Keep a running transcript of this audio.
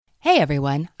Hey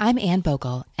everyone, I'm Ann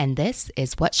Bogle, and this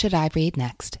is What Should I Read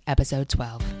Next, Episode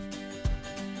 12.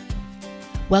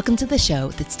 Welcome to the show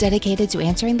that's dedicated to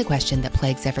answering the question that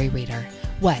plagues every reader.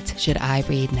 What should I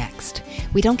read next?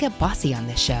 We don't get bossy on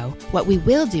this show. What we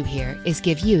will do here is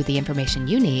give you the information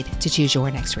you need to choose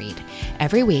your next read.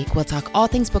 Every week, we'll talk all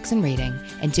things books and reading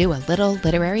and do a little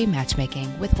literary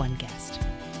matchmaking with one guest.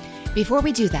 Before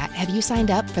we do that, have you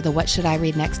signed up for the What Should I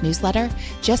Read Next newsletter?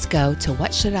 Just go to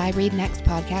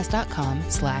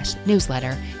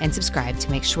whatshouldireadnextpodcast.com/newsletter and subscribe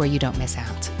to make sure you don't miss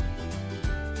out.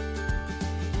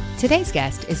 Today's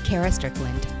guest is Kara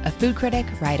Strickland, a food critic,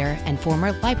 writer, and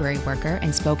former library worker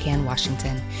in Spokane,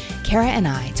 Washington. Kara and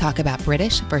I talk about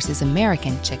British versus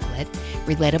American chick lit,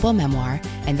 relatable memoir,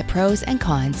 and the pros and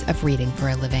cons of reading for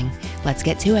a living. Let's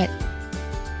get to it.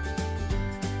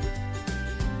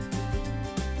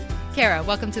 Kara,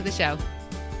 welcome to the show.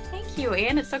 Thank you,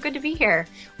 Anne. It's so good to be here.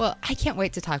 Well, I can't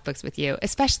wait to talk books with you,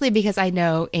 especially because I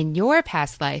know in your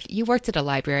past life, you worked at a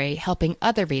library helping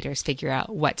other readers figure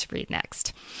out what to read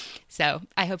next. So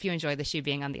I hope you enjoy the shoe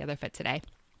being on the other foot today.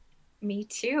 Me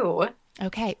too.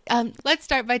 Okay, let's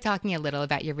start by talking a little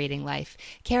about your reading life.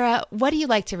 Kara, what do you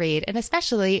like to read? And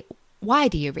especially, why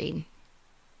do you read?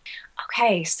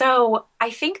 Okay, so I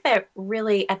think that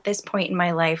really at this point in my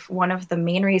life, one of the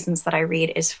main reasons that I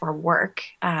read is for work.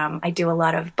 I do a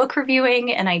lot of book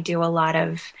reviewing and I do a lot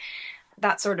of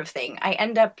that sort of thing. I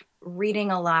end up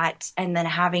reading a lot and then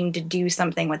having to do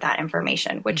something with that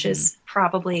information, which is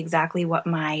probably exactly what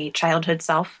my childhood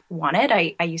self wanted.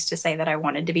 I used to say that I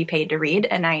wanted to be paid to read,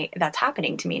 and that's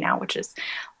happening to me now, which is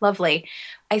lovely.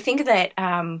 I think that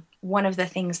one of the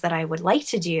things that I would like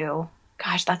to do,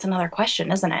 gosh, that's another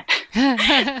question, isn't it?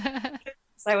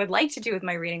 So I would like to do with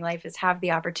my reading life is have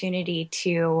the opportunity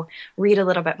to read a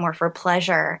little bit more for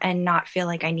pleasure and not feel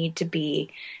like I need to be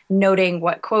noting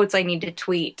what quotes I need to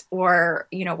tweet or,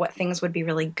 what things would be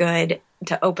really good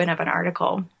to open up an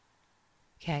article.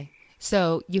 Okay.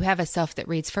 So you have a self that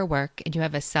reads for work and you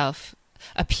have a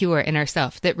pure inner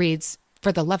self that reads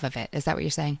for the love of it. Is that what you're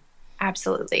saying?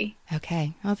 Absolutely.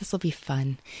 Okay. Well, this will be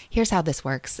fun. Here's how this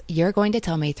works. You're going to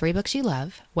tell me 3 books you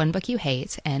love, 1 book you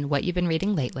hate, and what you've been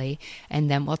reading lately, and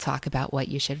then we'll talk about what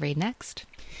you should read next.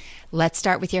 Let's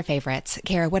start with your favorites.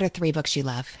 Kara, what are 3 books you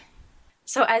love?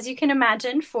 So as you can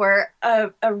imagine, for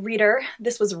a reader,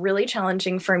 this was really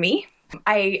challenging for me.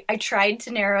 I tried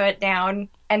to narrow it down,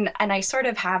 and I sort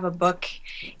of have a book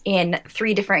in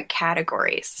 3 different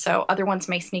categories. So other ones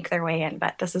may sneak their way in,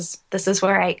 but this is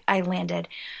where I landed.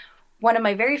 One of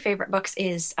my very favorite books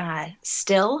is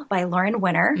Still by Lauren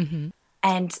Winner.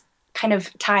 And kind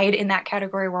of tied in that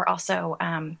category were also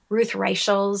Ruth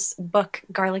Reichel's book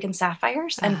Garlic and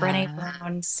Sapphires and Brené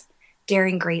Brown's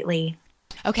Daring Greatly.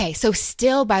 Okay, so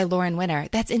Still by Lauren Winner.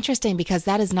 That's interesting because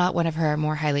that is not one of her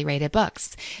more highly rated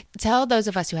books. Tell those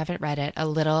of us who haven't read it a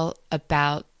little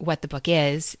about what the book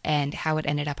is and how it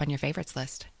ended up on your favorites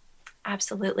list.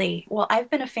 Absolutely. Well,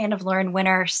 I've been a fan of Lauren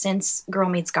Winner since Girl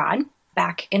Meets God.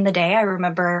 Back in the day, I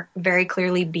remember very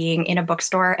clearly being in a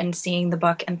bookstore and seeing the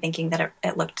book and thinking that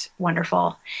it looked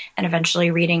wonderful and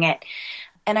eventually reading it.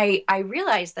 And I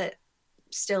realized that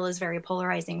Still is very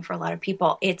polarizing for a lot of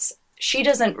people. She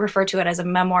doesn't refer to it as a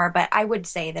memoir, but I would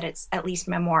say that it's at least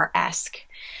memoir-esque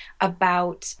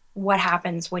about what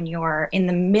happens when you're in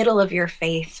the middle of your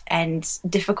faith and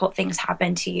difficult things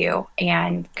happen to you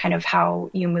and kind of how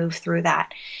you move through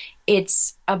that.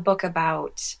 It's a book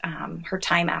about her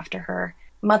time after her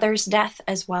mother's death,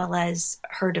 as well as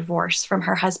her divorce from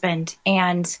her husband.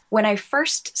 And when I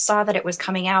first saw that it was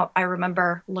coming out, I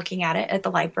remember looking at it at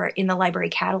the library, in the library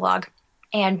catalog,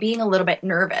 and being a little bit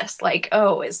nervous, like,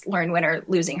 oh, is Lauren Winner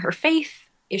losing her faith?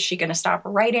 Is she going to stop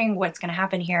writing? What's going to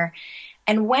happen here?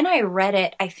 And when I read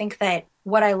it, I think that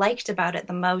what I liked about it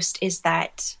the most is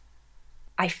that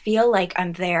I feel like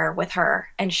I'm there with her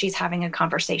and she's having a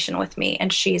conversation with me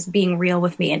and she's being real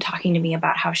with me and talking to me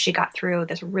about how she got through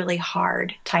this really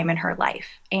hard time in her life.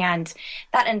 And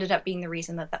that ended up being the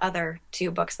reason that the other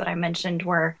 2 books that I mentioned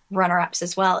were runner-ups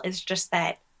as well, is just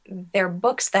that they're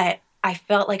books that I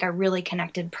felt like I really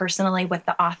connected personally with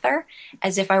the author,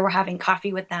 as if I were having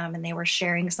coffee with them and they were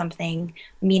sharing something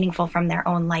meaningful from their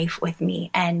own life with me.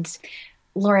 And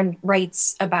Lauren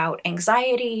writes about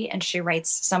anxiety and she writes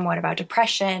somewhat about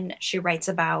depression. She writes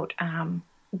about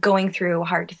going through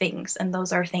hard things. And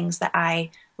those are things that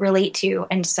I relate to.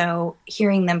 And so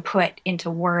hearing them put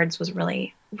into words was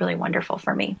really, really wonderful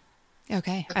for me.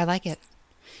 Okay, I like it.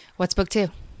 What's book 2?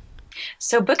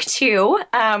 So book 2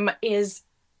 is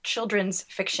children's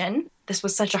fiction. this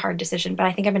was such a hard decision, but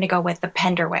I think I'm going to go with The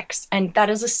Penderwicks. And that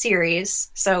is a series.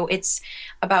 So it's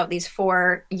about these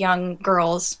 4 young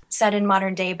girls set in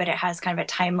modern day, but it has kind of a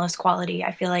timeless quality.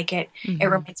 I feel like it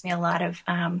reminds me a lot of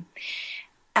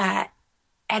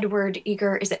Edward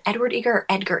Eger. Is it Edward Eger or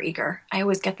Edgar Eger? I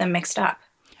always get them mixed up.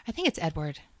 I think it's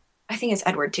Edward. I think it's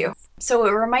Edward too. So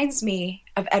it reminds me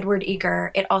of Edward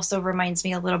Eger. It also reminds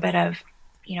me a little bit of,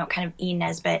 kind of E.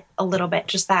 Nesbit, a little bit,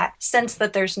 just that sense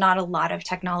that there's not a lot of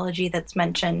technology that's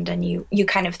mentioned, and you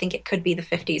kind of think it could be the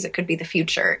 50s, it could be the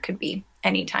future, it could be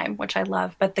any time, which I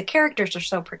love. But the characters are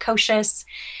so precocious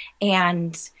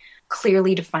and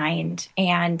clearly defined,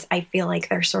 and I feel like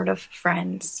they're sort of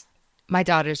friends. My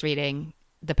daughter's reading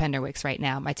The Penderwicks right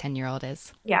now. My 10-year-old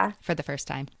is. Yeah. For the first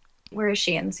time. Where is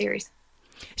she in the series?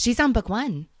 She's on book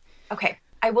 1. Okay.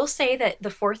 I will say that the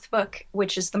 4th book,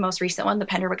 which is the most recent one, The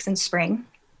Penderwicks in Spring,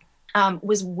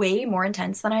 was way more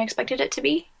intense than I expected it to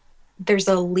be. There's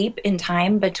a leap in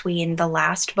time between the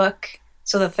last book,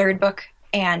 so the 3rd book,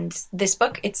 and this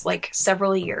book. It's like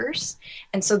several years.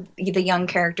 And so the young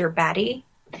character, Batty,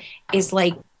 is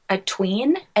like a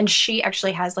tween, and she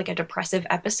actually has like a depressive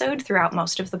episode throughout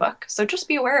most of the book. So just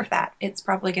be aware of that. It's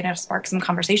probably going to spark some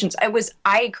conversations.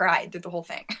 I cried through the whole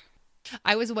thing.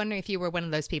 I was wondering if you were one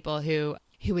of those people who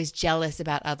is jealous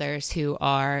about others who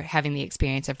are having the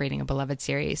experience of reading a beloved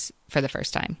series for the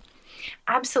first time.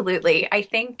 Absolutely. I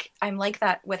think I'm like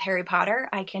that with Harry Potter.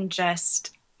 I can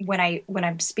just, when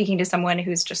I'm speaking to someone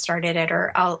who's just started it,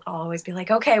 or I'll always be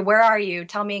like, okay, where are you?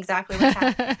 Tell me exactly what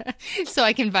happened. So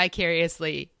I can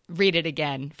vicariously read it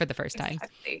again for the first time.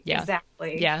 Exactly. Yeah.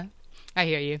 Exactly. Yeah. I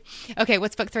hear you. Okay.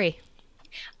 What's book 3?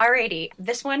 Alrighty.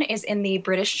 This one is in the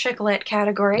British chick lit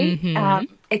category.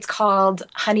 It's called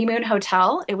Honeymoon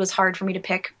Hotel. It was hard for me to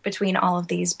pick between all of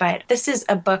these, but this is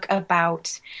a book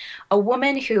about a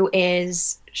woman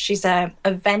she's a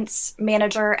events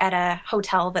manager at a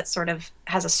hotel that sort of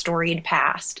has a storied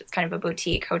past. It's kind of a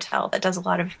boutique hotel that does a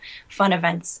lot of fun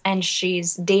events, and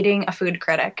she's dating a food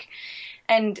critic.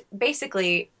 And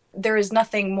basically, there is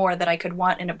nothing more that I could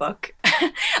want in a book.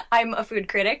 I'm a food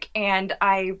critic, and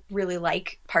I really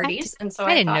like parties, and so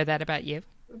I didn't know that about you.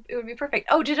 It would be perfect.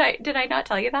 Oh, did I not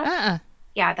tell you that?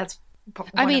 Yeah, that's.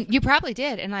 You probably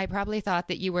did, and I probably thought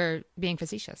that you were being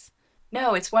facetious.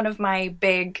 No, it's one of my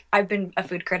big. I've been a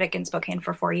food critic in Spokane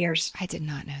for 4 years. I did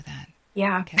not know that.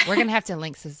 Yeah, okay. We're gonna have to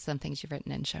link to some things you've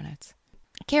written in show notes.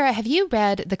 Kara, have you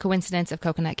read The Coincidence of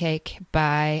Coconut Cake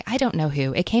by I don't know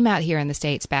who? It came out here in the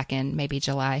States back in maybe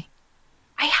July.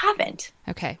 I haven't.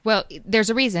 Okay. Well,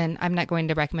 there's a reason I'm not going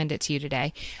to recommend it to you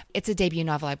today. It's a debut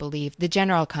novel, I believe. The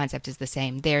general concept is the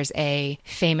same. There's a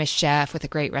famous chef with a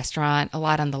great restaurant, a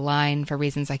lot on the line for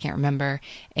reasons I can't remember,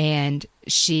 and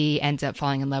she ends up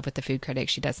falling in love with the food critic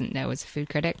she doesn't know is a food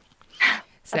critic.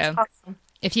 That's awesome.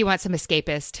 If you want some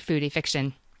escapist foodie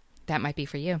fiction, that might be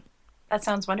for you. That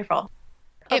sounds wonderful.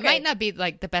 It might not be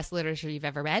like the best literature you've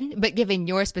ever read, but given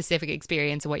your specific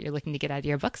experience and what you're looking to get out of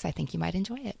your books, I think you might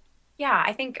enjoy it. Yeah,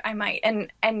 I think I might. And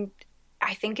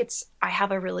I think I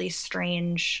have a really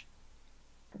strange,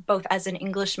 both as an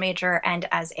English major and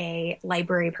as a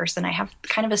library person, I have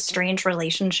kind of a strange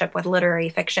relationship with literary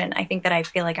fiction. I think that I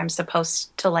feel like I'm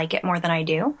supposed to like it more than I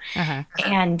do.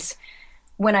 And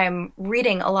when I'm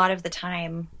reading, a lot of the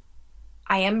time,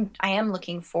 I am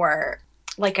looking for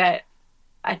like a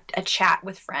chat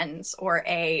with friends, or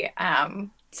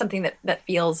something that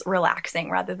feels relaxing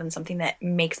rather than something that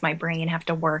makes my brain have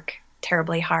to work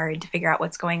terribly hard to figure out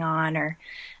what's going on, or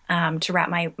to wrap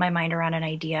my mind around an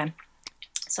idea.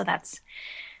 So that's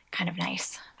kind of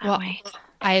nice that way.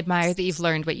 I admire that you've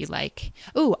learned what you like.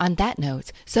 Ooh, on that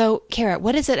note, so Kara,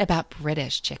 what is it about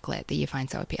British chick lit that you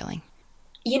find so appealing?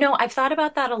 I've thought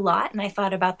about that a lot, and I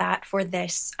thought about that for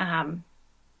this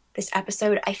this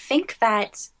episode. I think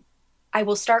that I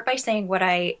will start by saying what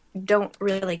I don't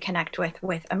really connect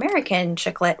with American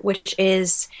chick lit, which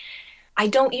is I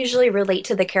don't usually relate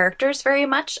to the characters very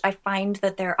much. I find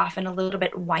that they're often a little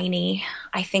bit whiny.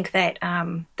 I think that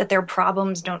that their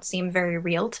problems don't seem very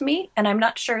real to me, and I'm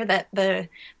not sure that the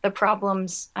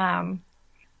problems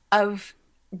of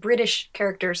British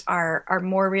characters are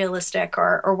more realistic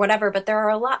or whatever. But there are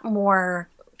a lot more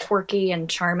quirky and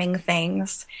charming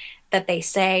things that they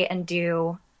say and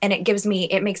do. And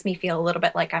it makes me feel a little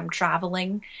bit like I'm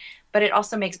traveling, but it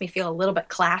also makes me feel a little bit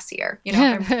classier.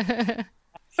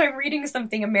 If I'm reading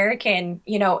something American,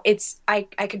 I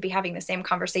could be having the same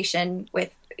conversation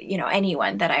with,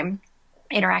 anyone that I'm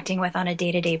interacting with on a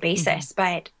day-to-day basis,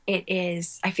 but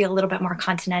I feel a little bit more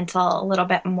continental, a little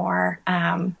bit more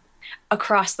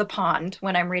across the pond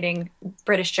when I'm reading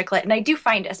British chick lit. And I do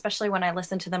find, especially when I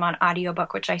listen to them on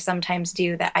audiobook, which I sometimes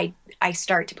do, that I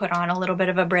start to put on a little bit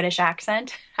of a British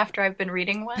accent after I've been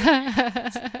reading one.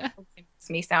 It makes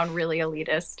me sound really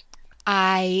elitist.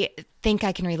 I think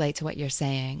I can relate to what you're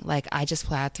saying. Like, I just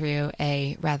plowed through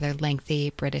a rather lengthy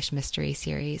British mystery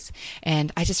series.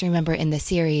 And I just remember in the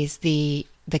series, the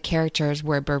characters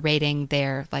were berating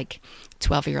their, like,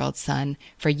 12-year-old son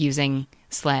for using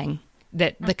slang.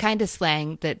 That the kind of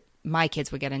slang that my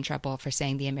kids would get in trouble for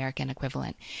saying the American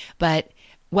equivalent. But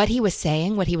what he was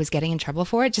saying, what he was getting in trouble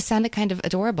for, it just sounded kind of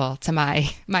adorable to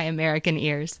my American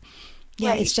ears.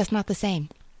 Yeah, right. It's just not the same.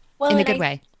 Well, in a good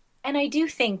way. And I do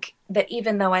think that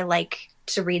even though I like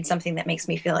to read something that makes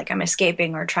me feel like I'm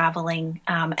escaping or traveling,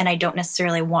 and I don't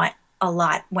necessarily want a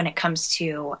lot when it comes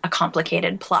to a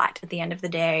complicated plot at the end of the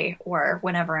day, or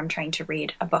whenever I'm trying to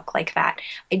read a book like that,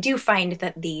 I do find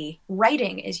that the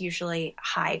writing is usually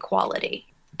high quality.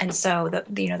 And so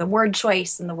the word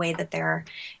choice and the way that they're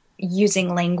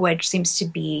using language seems to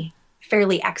be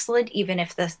fairly excellent, even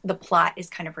if the plot is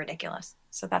kind of ridiculous.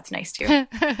 So that's nice too.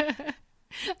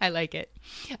 I like it.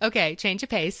 Okay, change of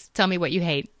pace. Tell me what you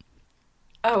hate.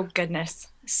 Oh, goodness.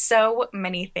 So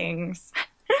many things.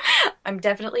 I'm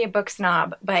definitely a book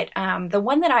snob, but the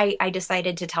one that I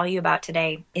decided to tell you about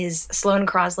today is Sloane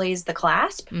Crosley's The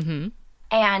Clasp. Mm-hmm.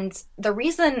 And the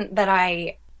reason that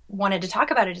I wanted to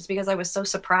talk about it is because I was so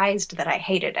surprised that I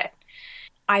hated it.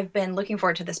 I've been looking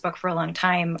forward to this book for a long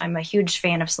time. I'm a huge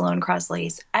fan of Sloane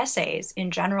Crosley's essays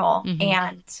in general, mm-hmm.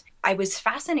 and I was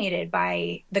fascinated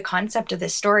by the concept of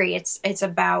this story.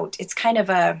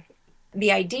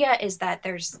 The idea is that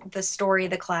there's the story,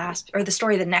 The Clasp, or the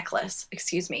story, The Necklace,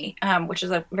 which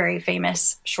is a very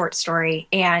famous short story.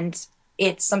 And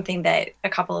it's something that a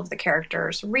couple of the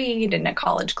characters read in a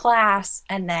college class,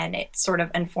 and then it sort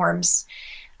of informs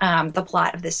the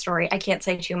plot of this story. I can't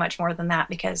say too much more than that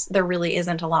because there really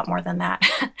isn't a lot more than that.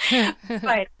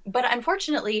 But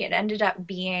unfortunately, it ended up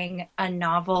being a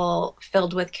novel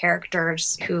filled with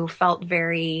characters who felt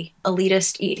very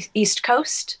elitist East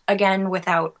Coast, again,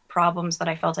 without problems that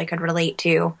I felt I could relate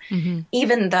to, mm-hmm.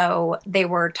 even though they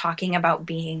were talking about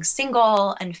being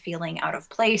single and feeling out of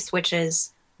place, which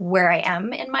is where I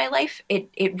am in my life. It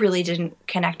really didn't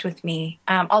connect with me.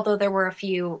 Although there were a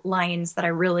few lines that I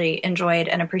really enjoyed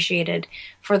and appreciated,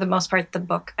 for the most part, the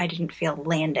book I didn't feel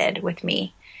landed with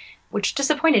me, which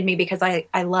disappointed me because I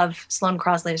love Sloane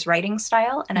Crosley's writing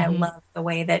style, and mm-hmm. I love the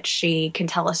way that she can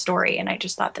tell a story. And I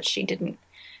just thought that she didn't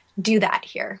do that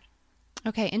here.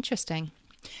 Okay, interesting.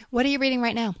 What are you reading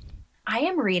right now? I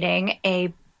am reading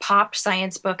a pop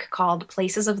science book called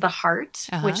Places of the Heart,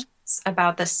 uh-huh. which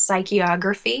about the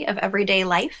psychography of everyday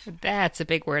life. That's a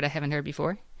big word I haven't heard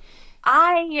before.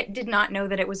 I did not know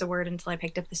that it was a word until I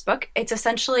picked up this book. It's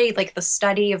essentially like the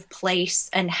study of place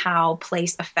and how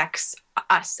place affects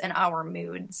us and our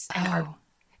moods. And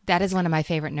that is one of my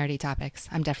favorite nerdy topics.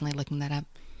 I'm definitely looking that up.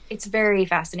 It's very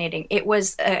fascinating. It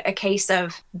was a case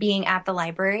of being at the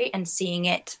library and seeing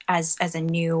it as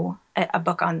a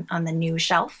book on the new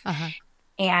shelf. Uh-huh.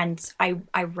 And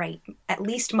I write at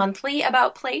least monthly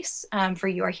about place for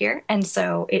You Are Here. And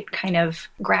so it kind of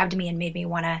grabbed me and made me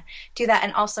want to do that.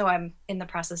 And also I'm in the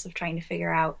process of trying to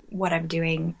figure out what I'm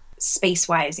doing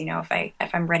space-wise,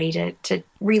 if I'm ready to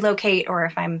relocate, or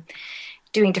if I'm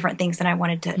doing different things. And I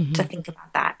wanted mm-hmm. to think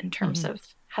about that in terms mm-hmm. of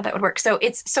how that would work. So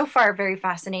it's so far very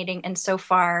fascinating, and so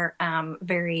far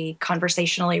very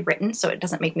conversationally written. So it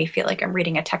doesn't make me feel like I'm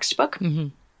reading a textbook. Mm-hmm.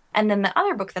 And then the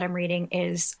other book that I'm reading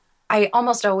is, I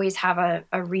almost always have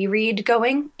a reread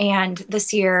going, and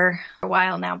this year, a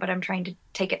while now, but I'm trying to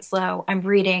take it slow. I'm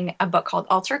reading a book called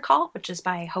Altar Call, which is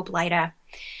by Hope Lyda.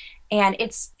 And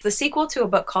it's the sequel to a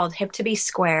book called Hip to Be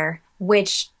Square,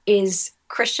 which is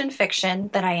Christian fiction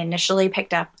that I initially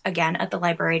picked up again at the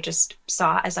library, just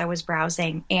saw as I was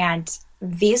browsing. And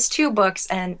these two books,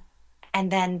 and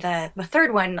then the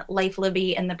third one, Life,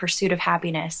 Libby, and the Pursuit of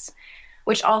Happiness,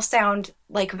 which all sound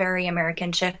like very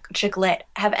American chick lit,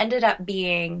 have ended up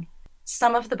being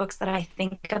some of the books that I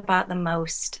think about the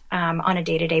most on a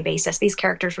day-to-day basis. These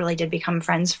characters really did become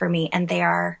friends for me, and they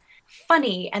are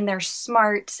funny, and they're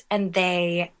smart, and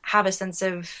they have a sense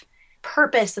of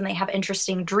purpose, and they have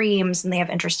interesting dreams, and they have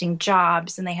interesting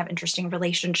jobs, and they have interesting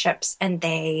relationships, and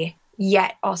they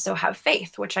yet also have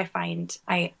faith, which I find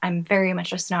I'm very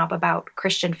much a snob about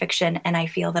Christian fiction, and I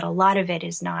feel that a lot of it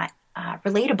is not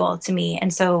relatable to me.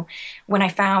 And so when I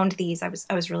found these, I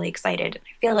was really excited.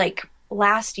 I feel like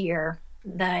last year,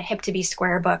 the Hip to Be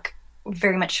Square book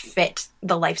very much fit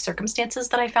the life circumstances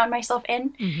that I found myself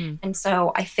in. Mm-hmm. And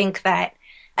so I think that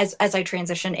as I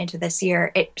transitioned into this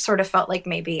year, it sort of felt like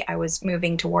maybe I was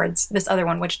moving towards this other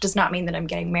one, which does not mean that I'm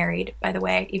getting married, by the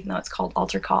way, even though it's called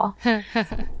Altar Call.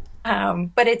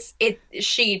 But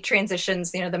she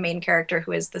transitions, the main character,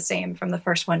 who is the same from the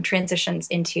first one, transitions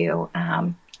into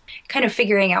kind of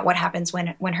figuring out what happens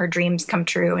when her dreams come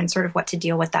true and sort of what to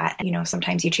deal with that.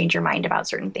 Sometimes you change your mind about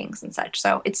certain things and such.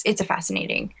 So it's a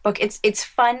fascinating book. It's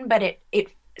fun, but it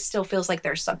still feels like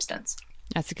there's substance.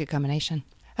 That's a good combination.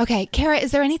 Okay, Kara,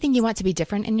 is there anything you want to be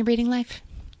different in your reading life?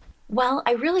 Well,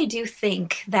 I really do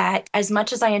think that as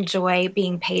much as I enjoy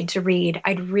being paid to read,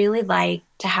 I'd really like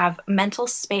to have mental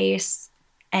space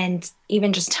and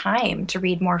even just time to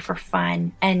read more for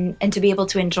fun and to be able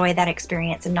to enjoy that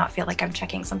experience and not feel like I'm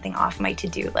checking something off my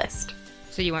to-do list.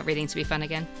 So you want reading to be fun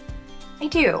again? I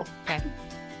do. Okay.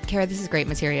 Kara, this is great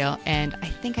material, and I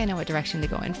think I know what direction to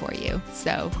go in for you.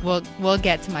 So we'll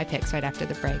get to my picks right after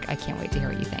the break. I can't wait to hear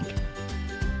what you think.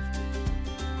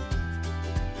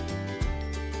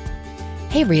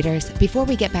 Hey readers, before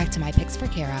we get back to my picks for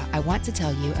Kara, I want to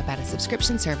tell you about a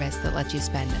subscription service that lets you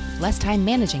spend less time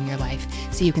managing your life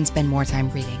so you can spend more time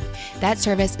reading. That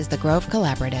service is the Grove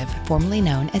Collaborative, formerly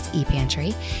known as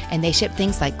ePantry, and they ship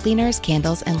things like cleaners,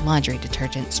 candles, and laundry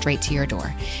detergent straight to your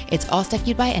door. It's all stuff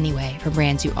you'd buy anyway from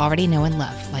brands you already know and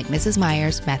love, like Mrs.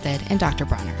 Meyer's, Method, and Dr.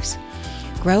 Bronner's.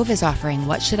 Grove is offering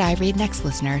What Should I Read Next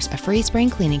listeners a free spring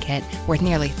cleaning kit worth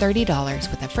nearly $30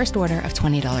 with a first order of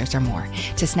 $20 or more.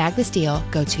 To snag this deal,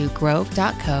 go to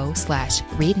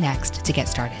grove.co/readnext to get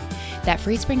started. That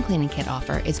free spring cleaning kit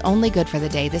offer is only good for the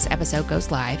day this episode goes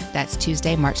live. That's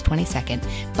Tuesday, March 22nd.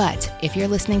 But if you're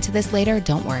listening to this later,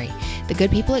 don't worry. The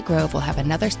good people at Grove will have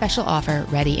another special offer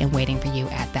ready and waiting for you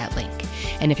at that link.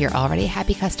 And if you're already a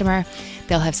happy customer,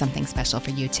 they'll have something special for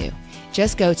you too.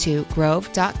 Just go to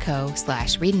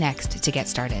grove.co/readnext to get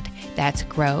started. That's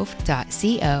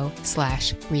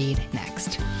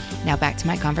grove.co/readnext. Now back to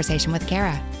my conversation with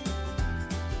Kara.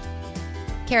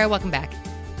 Kara, welcome back.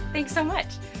 Thanks so much.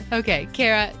 Okay,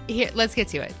 Kara, let's get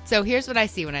to it. So here's what I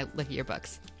see when I look at your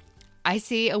books. I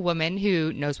see a woman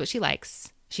who knows what she likes.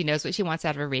 She knows what she wants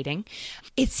out of her reading.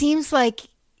 It seems like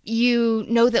you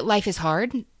know that life is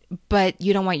hard, but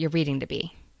you don't want your reading to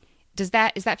be. Is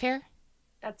that fair?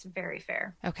 That's very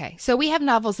fair. Okay. So we have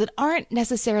novels that aren't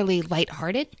necessarily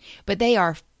lighthearted, but they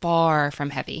are far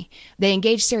from heavy. They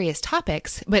engage serious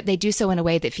topics, but they do so in a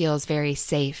way that feels very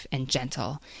safe and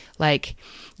gentle. Like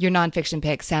your nonfiction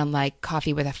picks sound like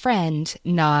Coffee with a Friend,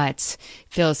 not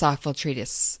philosophical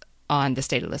treatise on the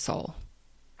state of the soul.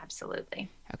 Absolutely.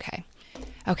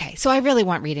 Okay, so I really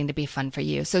want reading to be fun for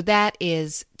you. So that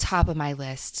is top of my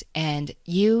list. And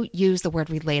you use the word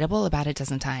relatable about a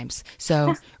dozen times.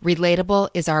 So relatable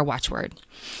is our watchword.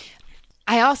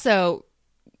 I also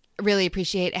really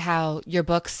appreciate how your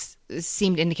books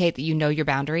seem to indicate that you know your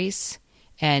boundaries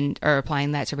and are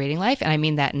applying that to reading life. And I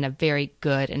mean that in a very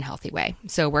good and healthy way.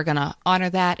 So we're going to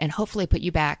honor that and hopefully put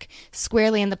you back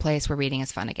squarely in the place where reading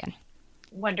is fun again.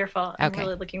 Wonderful. I'm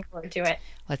really looking forward to it.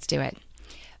 Let's do it.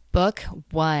 Book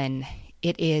 1.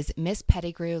 It is Miss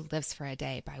Pettigrew Lives for a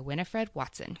Day by Winifred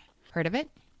Watson. Heard of it?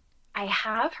 I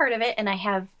have heard of it, and I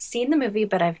have seen the movie,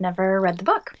 but I've never read the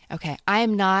book. Okay. I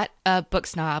am not a book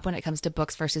snob when it comes to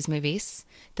books versus movies.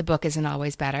 The book isn't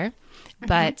always better.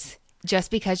 But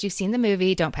just because you've seen the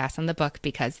movie, don't pass on the book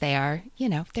because they are,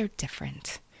 they're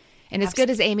different. And as good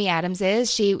as Amy Adams is,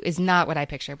 she is not what I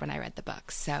pictured when I read the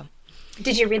book. So,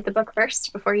 did you read the book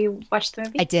first before you watched the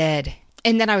movie? I did.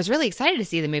 And then I was really excited to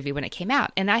see the movie when it came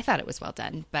out, and I thought it was well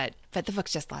done, but the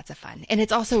book's just lots of fun. And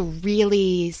it's also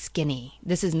really skinny.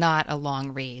 This is not a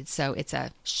long read, so it's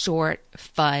a short,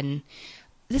 fun.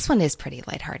 This one is pretty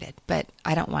lighthearted, but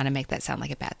I don't want to make that sound like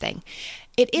a bad thing.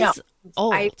 It is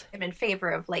old. I am in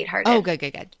favor of lighthearted. Oh,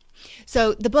 good.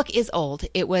 So the book is old.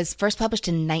 It was first published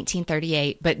in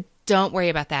 1938, but don't worry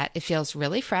about that. It feels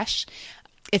really fresh.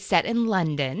 It's set in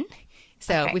London.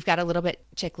 So we've got a little bit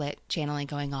chick lit channeling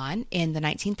going on in the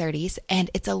 1930s, and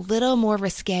it's a little more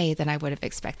risque than I would have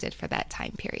expected for that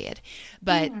time period.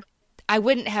 But I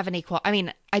wouldn't have any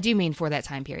I do mean for that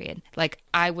time period. Like,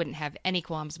 I wouldn't have any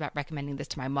qualms about recommending this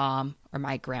to my mom or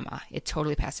my grandma. It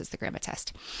totally passes the grandma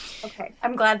test. Okay.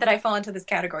 I'm glad that I fall into this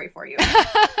category for you.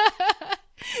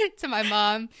 To my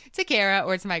mom, to Kara,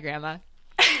 or to my grandma.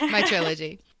 My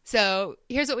trilogy. So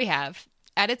here's what we have.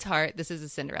 at its heart, this is a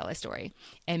Cinderella story.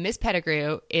 And Miss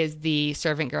Pettigrew is the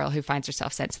servant girl who finds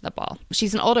herself sent to the ball.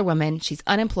 She's an older woman. She's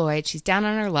unemployed. She's down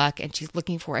on her luck, and she's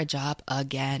looking for a job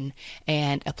again.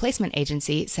 And a placement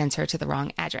agency sends her to the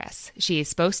wrong address. She is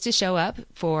supposed to show up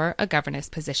for a governess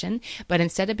position, but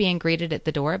instead of being greeted at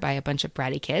the door by a bunch of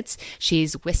bratty kids,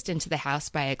 she's whisked into the house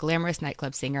by a glamorous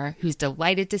nightclub singer who's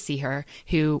delighted to see her,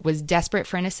 who was desperate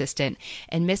for an assistant.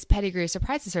 And Miss Pettigrew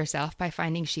surprises herself by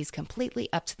finding she's completely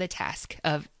up to the task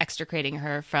of extricating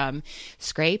her from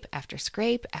scrape after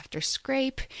scrape after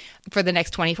scrape. For the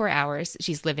next 24 hours,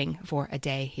 she's living for a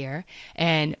day here.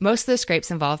 And most of the scrapes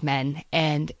involve men,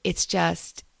 and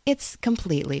it's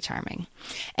completely charming.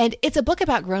 And it's a book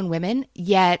about grown women,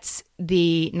 yet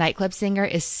the nightclub singer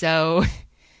is so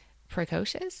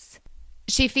precocious.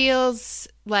 She feels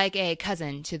like a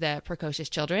cousin to the precocious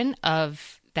children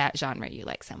of that genre you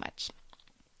like so much.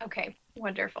 Okay,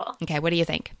 wonderful. Okay, what do you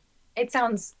think? It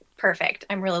sounds perfect.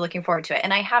 I'm really looking forward to it.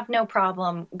 And I have no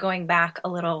problem going back a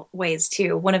little ways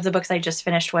too. One of the books I just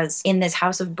finished was In This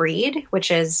House of Brede,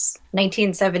 which is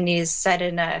 1970s set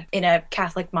in a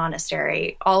Catholic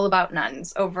monastery, all about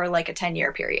nuns over like a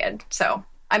 10-year period. So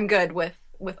I'm good with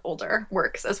older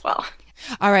works as well.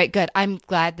 All right, good. I'm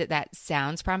glad that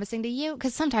sounds promising to you,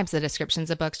 because sometimes the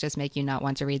descriptions of books just make you not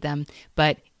want to read them.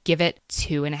 But give it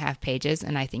 2.5 pages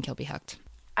and I think you'll be hooked.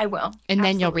 I will. And Absolutely.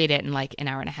 Then you'll read it in like an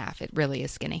hour and a half. It really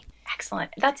is skinny.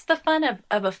 Excellent. That's the fun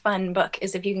of a fun book,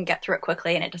 is if you can get through it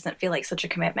quickly and it doesn't feel like such a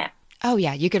commitment. Oh,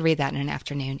 yeah. You could read that in an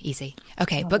afternoon. Easy.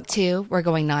 Okay. Book 2, we're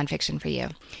going nonfiction for you.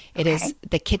 It is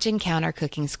The Kitchen Counter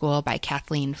Cooking School by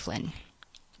Kathleen Flynn.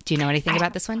 Do you know anything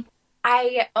about this one?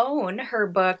 I own her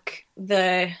book,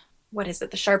 The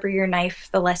Sharper Your Knife,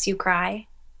 The Less You Cry.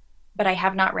 But I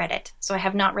have not read it. So I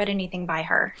have not read anything by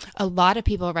her. A lot of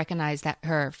people recognize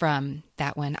her from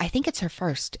that one. I think it's her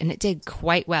first, and it did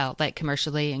quite well, like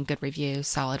commercially and good reviews,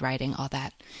 solid writing, all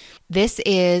that. This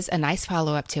is a nice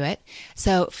follow-up to it.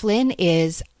 So Flynn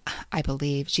is, I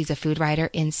believe, she's a food writer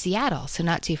in Seattle, so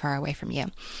not too far away from you.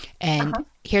 And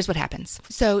here's what happens.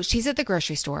 So she's at the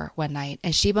grocery store one night,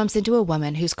 and she bumps into a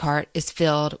woman whose cart is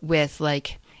filled with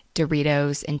like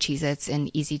Doritos and Cheez-Its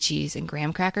and Easy Cheese and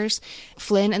graham crackers.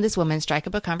 Flynn and this woman strike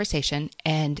up a conversation,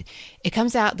 and it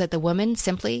comes out that the woman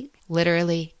simply,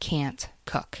 literally can't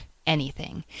cook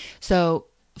anything. So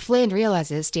Flynn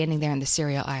realizes, standing there in the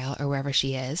cereal aisle or wherever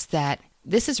she is, that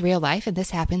this is real life and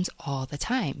this happens all the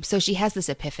time. So she has this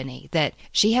epiphany that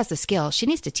she has the skill. She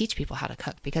needs to teach people how to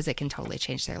cook because it can totally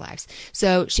change their lives.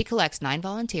 So she collects 9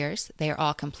 volunteers. They are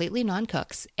all completely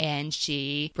non-cooks, and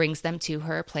she brings them to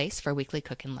her place for weekly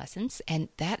cooking lessons. And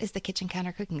that is the Kitchen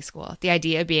Counter Cooking School. The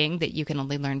idea being that you can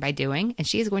only learn by doing, and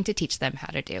she is going to teach them how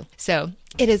to do. So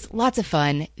it is lots of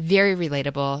fun, very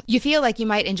relatable. You feel like you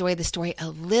might enjoy the story a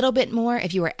little bit more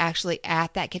if you were actually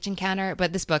at that kitchen counter,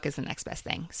 but this book is the next best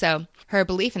thing. So her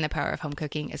belief in the power of home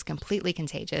cooking is completely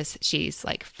contagious. She's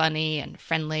like funny and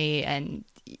friendly, and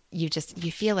you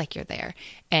feel like you're there.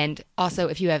 And also,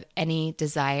 if you have any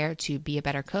desire to be a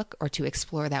better cook or to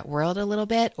explore that world a little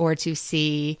bit, or to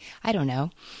see, I don't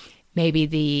know, maybe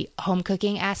the home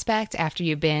cooking aspect after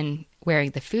you've been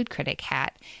wearing the food critic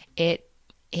hat, it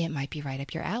might be right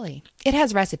up your alley. It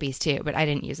has recipes too, but I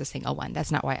didn't use a single one.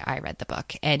 That's not why I read the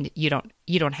book. And you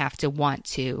don't have to want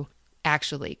to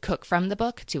actually cook from the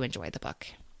book to enjoy the book.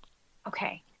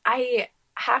 Okay. I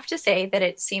have to say that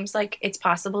it seems like it's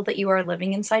possible that you are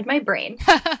living inside my brain.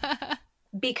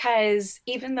 Because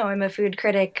even though I'm a food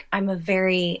critic, I'm a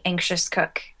very anxious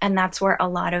cook. And that's where a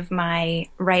lot of my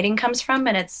writing comes from.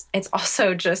 And it's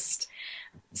also just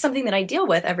something that I deal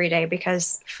with every day,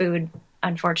 because food,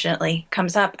 unfortunately,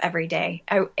 comes up every day.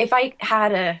 If I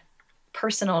had a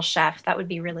personal chef, that would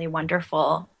be really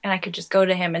wonderful. And I could just go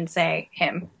to him and say,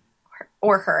 him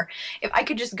or her, if I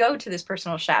could just go to this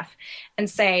personal chef and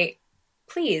say,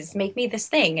 please make me this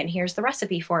thing, and here's the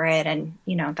recipe for it. And,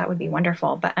 that would be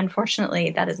wonderful. But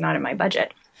unfortunately, that is not in my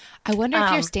budget. I wonder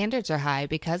if your standards are high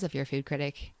because of your food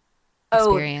critic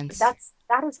experience.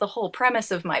 That is the whole premise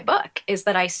of my book, is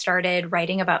that I started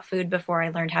writing about food before I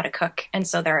learned how to cook. And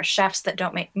so there are chefs that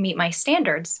don't meet my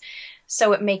standards.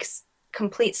 So it makes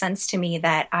complete sense to me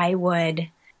that I would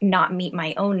not meet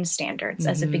my own standards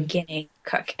as a beginning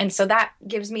cook. And so that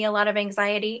gives me a lot of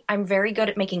anxiety. I'm very good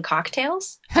at making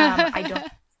cocktails. I don't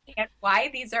understand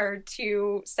why these are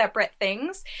two separate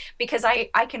things, because I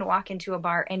can walk into a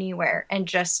bar anywhere and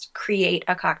just create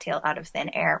a cocktail out of thin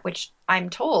air, which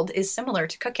I'm told is similar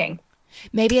to cooking.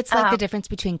 Maybe it's like the difference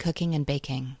between cooking and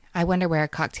baking. I wonder where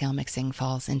cocktail mixing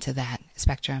falls into that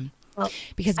spectrum. Well,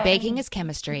 because baking is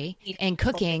chemistry and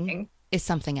cooking is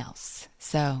something else.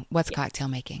 So what's cocktail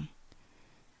making?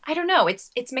 I don't know.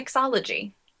 It's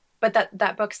mixology. But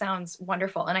that book sounds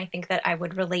wonderful. And I think that I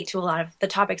would relate to a lot of the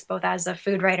topics, both as a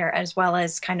food writer as well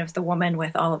as kind of the woman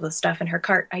with all of the stuff in her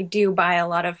cart. I do buy a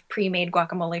lot of pre-made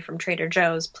guacamole from Trader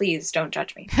Joe's. Please don't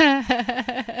judge me.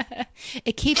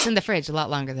 It keeps in the fridge a lot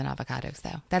longer than avocados,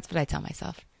 though. That's what I tell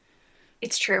myself.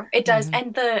 It's true. It does. Mm-hmm.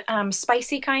 And the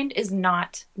spicy kind is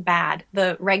not bad.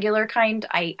 The regular kind,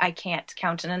 I can't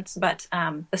countenance, but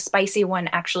the spicy one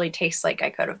actually tastes like I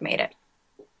could have made it.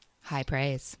 High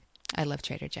praise. I love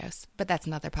Trader Joe's, but that's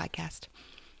another podcast.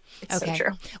 It's so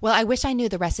true. Well, I wish I knew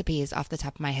the recipes off the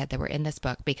top of my head that were in this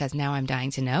book, because now I'm dying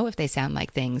to know if they sound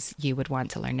like things you would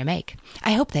want to learn to make.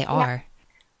 I hope they are.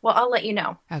 Well, I'll let you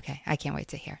know. Okay. I can't wait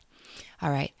to hear.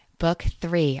 All right. Book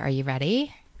 3. Are you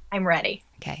ready? I'm ready.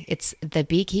 Okay. It's The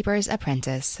Beekeeper's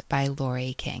Apprentice by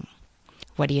Laurie King.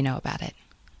 What do you know about it?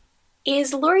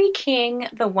 Is Laurie King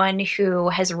the one who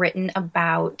has written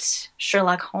about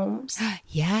Sherlock Holmes?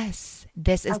 Yes.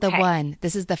 This is the one.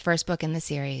 This is the first book in the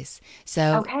series.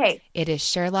 So it is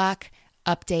Sherlock,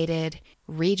 updated,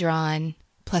 redrawn,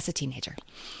 plus a teenager.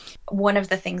 One of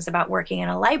the things about working in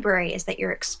a library is that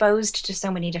you're exposed to so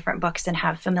many different books and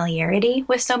have familiarity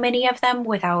with so many of them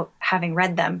without having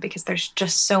read them, because there's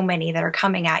just so many that are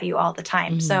coming at you all the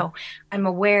time. Mm-hmm. So I'm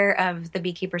aware of The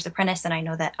Beekeeper's Apprentice, and I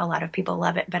know that a lot of people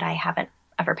love it, but I haven't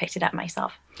ever picked it up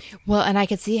myself. Well, and I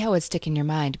could see how it'd stick in your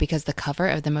mind, because the cover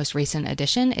of the most recent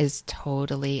edition is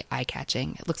totally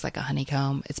eye-catching. It looks like a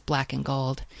honeycomb. It's black and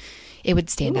gold. It would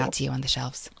stand out to you on the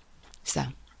shelves. So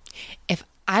if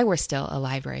I were still a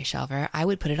library shelver, I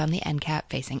would put it on the end cap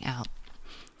facing out.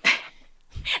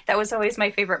 That was always my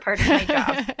favorite part of my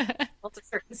job. I felt a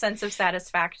certain sense of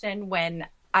satisfaction when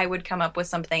I would come up with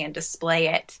something and display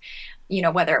it, you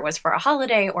know, whether it was for a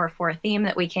holiday or for a theme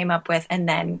that we came up with. And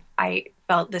then I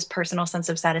felt this personal sense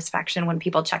of satisfaction when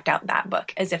people checked out that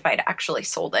book as if I'd actually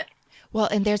sold it. Well,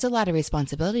 and there's a lot of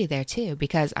responsibility there, too,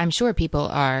 because I'm sure people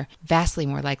are vastly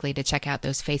more likely to check out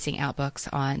those facing out books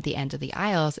on the end of the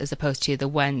aisles as opposed to the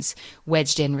ones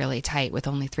wedged in really tight with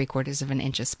only 3/4 of an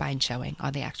inch of spine showing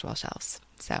on the actual shelves.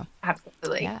 So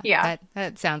absolutely. Yeah.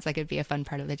 That sounds like it'd be a fun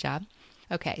part of the job.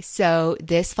 Okay, so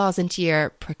this falls into your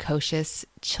precocious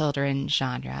children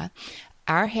genre.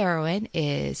 Our heroine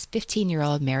is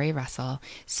 15-year-old Mary Russell.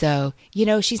 So, you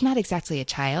know, she's not exactly a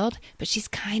child, but she's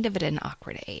kind of at an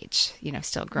awkward age, you know,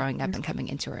 still growing up and coming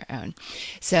into her own.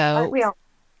 So,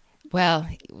 well,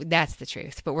 that's the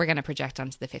truth, but we're going to project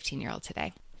onto the 15-year-old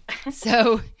today.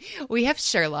 So we have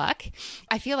Sherlock.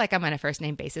 I feel like I'm on a first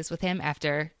name basis with him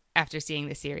after seeing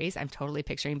the series. I'm totally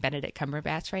picturing Benedict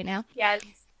Cumberbatch right now. Yes.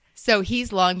 So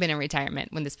he's long been in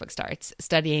retirement when this book starts,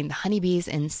 studying the honeybees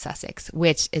in Sussex,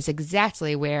 which is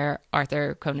exactly where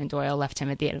Arthur Conan Doyle left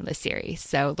him at the end of the series.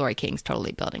 So Laurie King's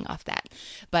totally building off that.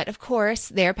 But of course,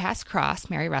 their paths cross,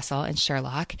 Mary Russell and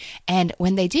Sherlock. And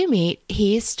when they do meet,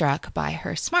 he's struck by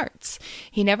her smarts.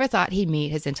 He never thought he'd meet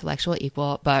his intellectual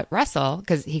equal, but Russell,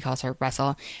 because he calls her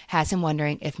Russell, has him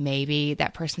wondering if maybe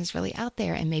that person is really out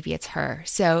there and maybe it's her.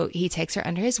 So he takes her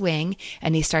under his wing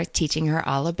and he starts teaching her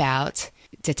all about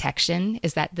detection.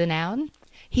 Is that the noun?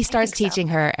 He starts teaching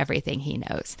her everything he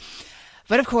knows.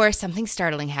 But of course, something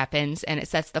startling happens and it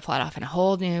sets the plot off in a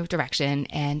whole new direction.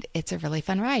 And it's a really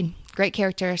fun ride. Great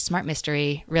character, smart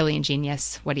mystery, really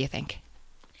ingenious. What do you think?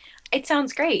 It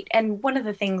sounds great. And one of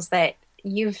the things that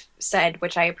you've said,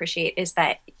 which I appreciate, is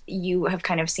that you have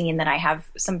kind of seen that I have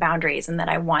some boundaries and that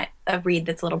I want a read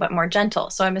that's a little bit more gentle.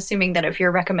 So I'm assuming that if you're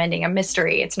recommending a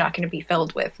mystery, it's not going to be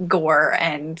filled with gore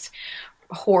and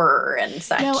horror and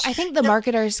such. No, I think the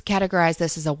marketers categorize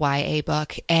this as a YA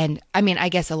book. And I mean, I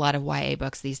guess a lot of YA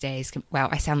books these days, wow,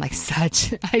 I sound like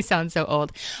I sound so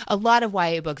old. A lot of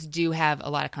YA books do have a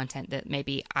lot of content that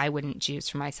maybe I wouldn't choose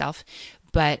for myself.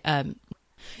 But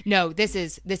no, this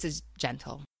is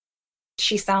gentle.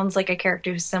 She sounds like a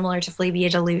character who's similar to Flavia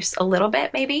de Luce a little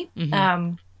bit, maybe,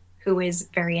 who is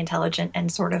very intelligent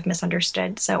and sort of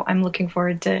misunderstood. So I'm looking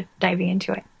forward to diving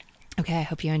into it. Okay, I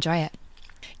hope you enjoy it.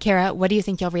 Kara, what do you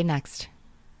think you'll read next?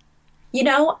 You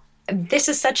know, this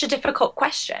is such a difficult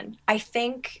question. I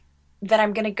think that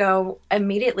I'm going to go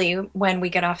immediately when we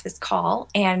get off this call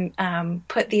and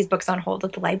put these books on hold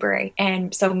at the library.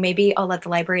 And so maybe I'll let the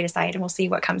library decide and we'll see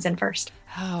what comes in first.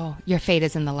 Oh, your fate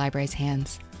is in the library's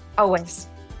hands. Always.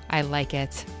 I like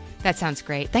it. That sounds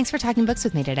great. Thanks for talking books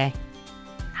with me today.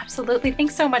 Absolutely.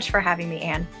 Thanks so much for having me,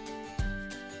 Anne.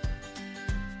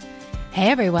 Hey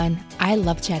everyone, I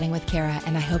love chatting with Kara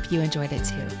and I hope you enjoyed it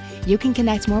too. You can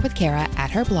connect more with Kara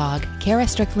at her blog,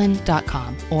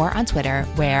 karastrickland.com, or on Twitter,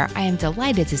 where I am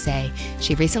delighted to say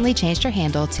she recently changed her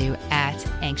handle to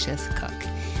 @AnxiousCook.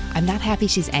 I'm not happy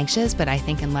she's anxious, but I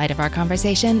think in light of our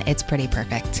conversation, it's pretty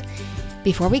perfect.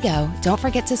 Before we go, don't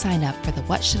forget to sign up for the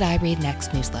What Should I Read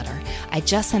Next newsletter. I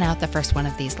just sent out the first one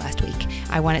of these last week.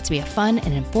 I want it to be a fun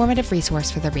and informative resource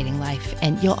for the reading life,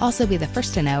 and you'll also be the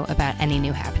first to know about any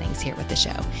new happenings here with the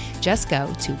show. Just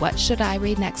go to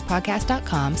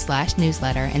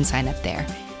whatshouldireadnextpodcast.com/newsletter and sign up there.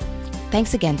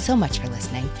 Thanks again so much for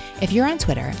listening. If you're on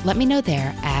Twitter, let me know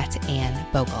there at Anne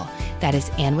Bogel. That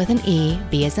is Anne with an E,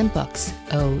 B as in books,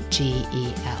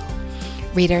 OGEL.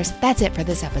 Readers, that's it for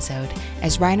this episode.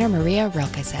 As Rainer Maria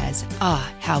Rilke says,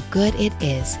 how good it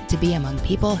is to be among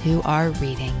people who are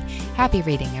reading. Happy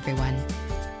reading, everyone.